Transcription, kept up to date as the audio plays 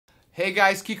Hey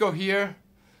guys, Kiko here.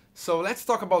 So let's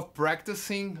talk about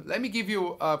practicing. Let me give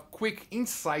you a quick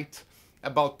insight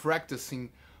about practicing.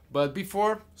 But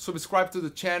before, subscribe to the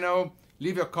channel,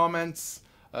 leave your comments,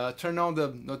 turn on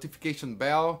the notification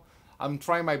bell. I'm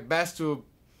trying my best to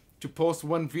post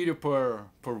one video per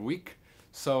week.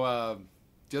 So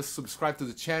just subscribe to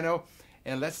the channel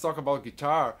and let's talk about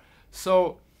guitar.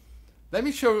 So let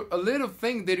me show you a little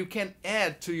thing that you can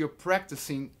add to your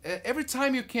practicing. Every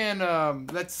time you can,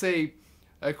 let's say,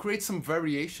 create some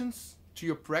variations to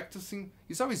your practicing.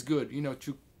 It's always good, you know,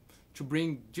 to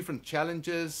bring different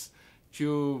challenges,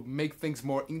 to make things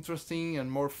more interesting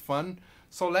and more fun.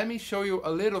 So let me show you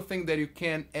a little thing that you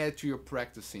can add to your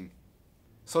practicing.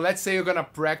 So let's say you're gonna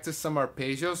practice some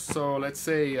arpeggios. So let's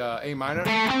say A minor.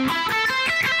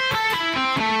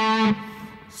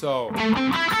 So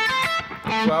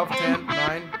 12, 10,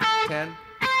 9, 10,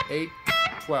 8,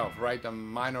 12, right? A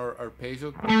minor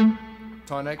arpeggio,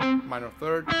 tonic, minor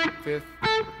third, fifth,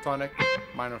 tonic,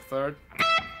 minor third,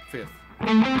 fifth.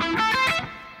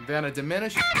 Then a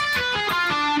diminished.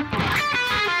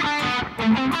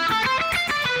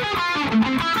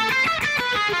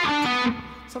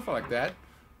 Something like that,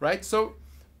 right? So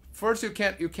first you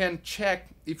can check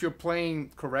if you're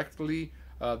playing correctly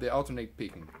the alternate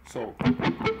picking. So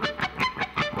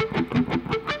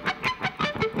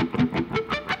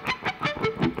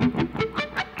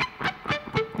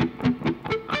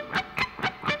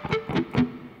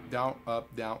down,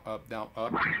 up, down, up, down,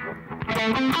 up.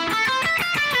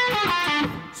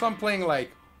 So I'm playing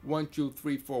like 1, 2,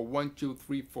 3, 4, 1, 2,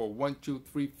 3, 4, 1, 2,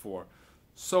 3, 4.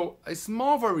 So a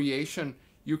small variation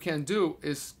you can do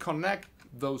is connect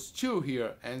those two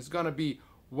here, and it's gonna be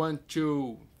 1,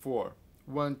 2, 4,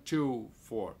 1, 2,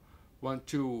 4, 1,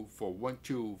 2, 4, 1,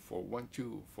 2, 4, 1,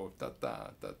 2, 4, da da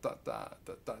da da da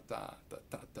da da da da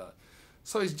da da.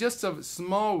 So it's just a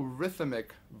small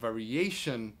rhythmic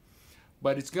variation,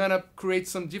 but it's gonna create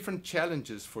some different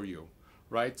challenges for you,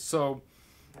 right? So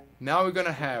now we're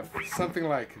gonna have something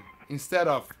like, instead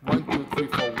of 1, 2, 3,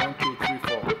 4, 1, 2, 3,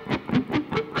 4,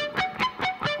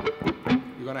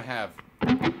 you're gonna have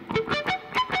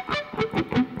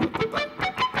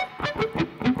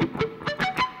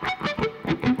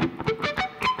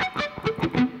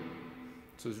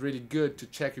so it's really good to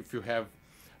check if you have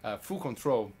full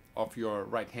control of your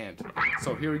right hand.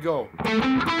 So here we go.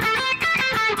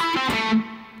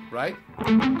 Right?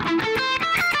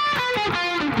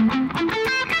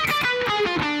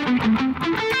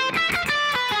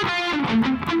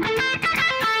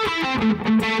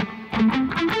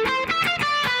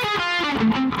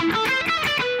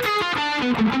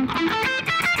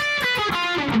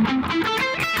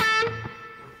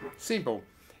 Simple.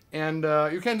 And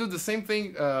you can do the same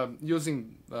thing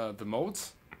using the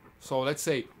modes. So let's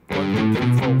say 1, 2,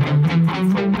 3, 4, 1, 2,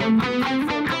 3, 4, 1, 2, 3,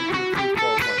 4, 1, 2, 3,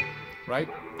 4, 1, right?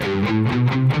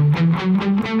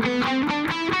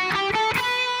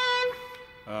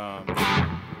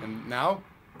 And now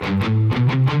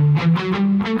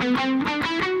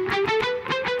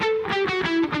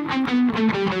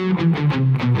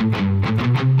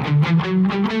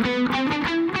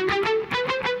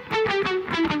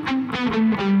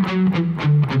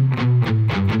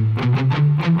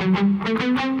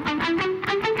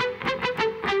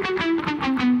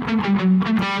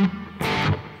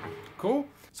cool.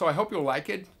 So I hope you like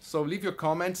it. So leave your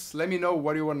comments. Let me know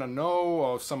what you want to know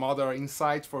or some other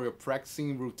insights for your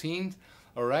practicing routine.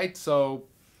 All right. So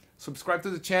subscribe to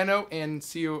the channel and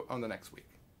see you on the next week.